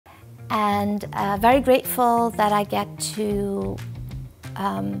and very grateful that I get to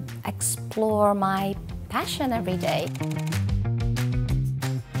explore my passion every day.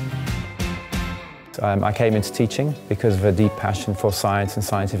 I came into teaching because of a deep passion for science and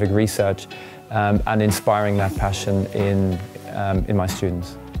scientific research, and inspiring that passion in my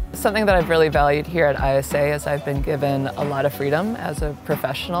students. Something that I've really valued here at ISA is I've been given a lot of freedom as a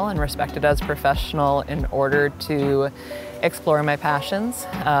professional and respected as a professional in order to explore my passions,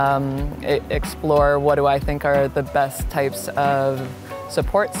 explore what do I think are the best types of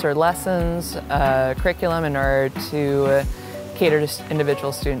supports or lessons, curriculum in order to cater to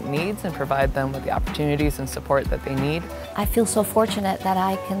individual student needs and provide them with the opportunities and support that they need. I feel so fortunate that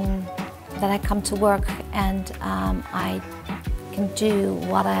I come to work and I can do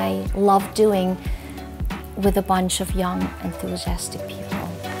what I love doing with a bunch of young, enthusiastic people.